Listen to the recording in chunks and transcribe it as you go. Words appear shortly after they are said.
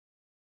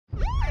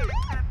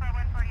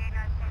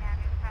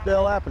the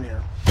hell happened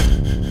here?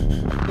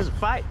 There's a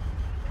fight.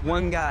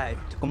 One guy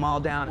took them all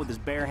down with his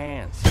bare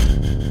hands.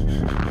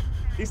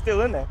 He's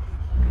still in there.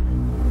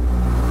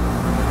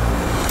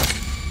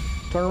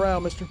 Turn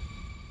around, mister.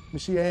 Let me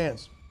see your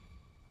hands.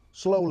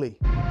 Slowly.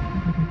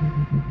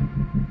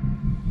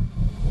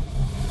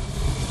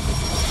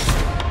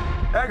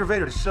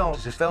 Aggravated assault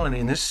is a felony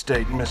in this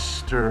state,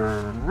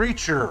 Mr.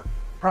 Reacher.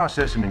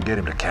 Process him and get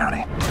him to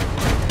county.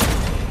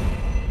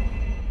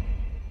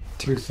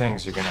 Two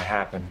things are gonna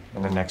happen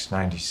in the next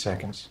 90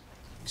 seconds.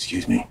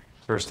 Excuse me?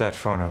 First, that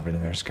phone over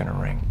there is gonna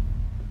ring.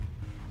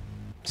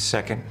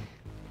 Second,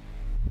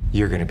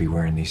 you're gonna be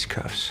wearing these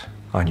cuffs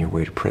on your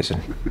way to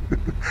prison.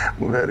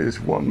 Well, that is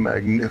one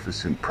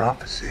magnificent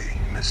prophecy,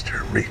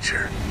 Mr.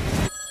 Reacher.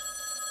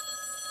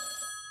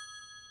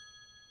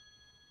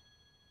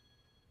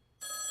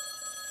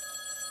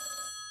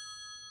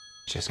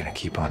 Just gonna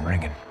keep on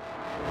ringing.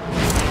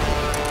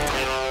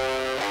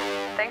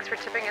 Thanks for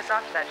tipping us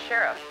off to that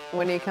sheriff.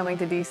 When are you coming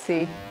to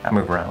D.C.? I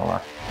move around a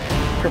lot.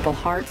 Purple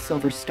Heart,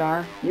 Silver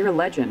Star. You're a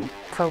legend.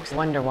 Folks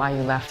wonder why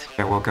you left.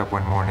 I woke up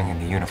one morning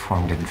and the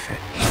uniform didn't fit.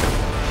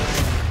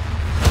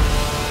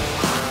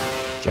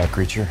 Jack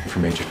Reacher for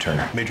Major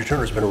Turner. Major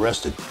Turner's been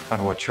arrested.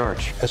 On what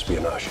charge?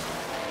 Espionage.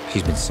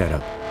 He's been set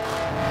up.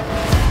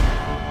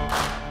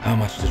 How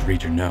much does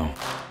Reacher know?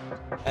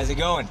 How's it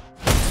going?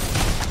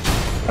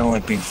 I don't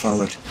like being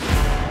followed.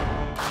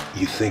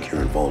 You think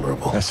you're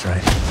invulnerable. That's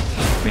right.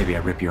 Maybe I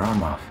rip your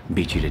arm off and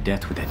beat you to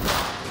death with it.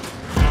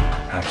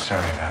 I'm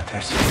sorry about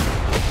this.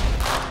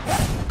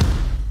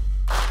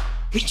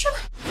 Reacher?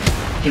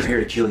 I'm here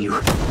to kill you.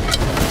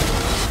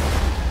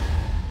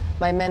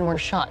 My men were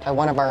shot by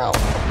one of our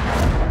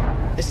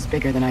own. This is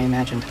bigger than I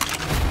imagined.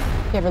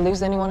 You ever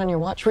lose anyone on your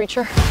watch,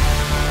 Reacher?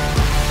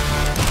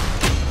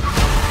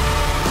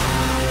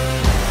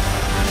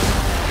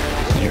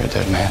 You're a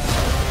dead man.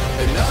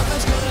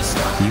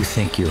 You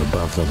think you're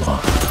above the law.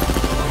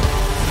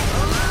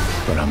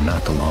 But I'm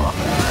not the law.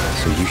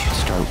 So you should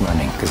start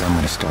running, because I'm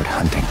going to start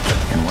hunting.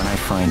 And when I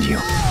find you,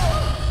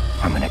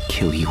 I'm going to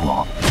kill you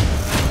all.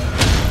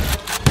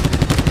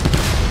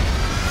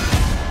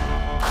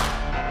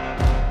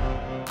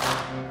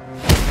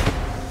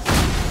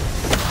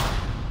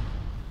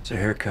 It's a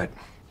haircut.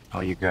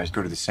 All you guys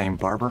go to the same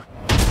barber?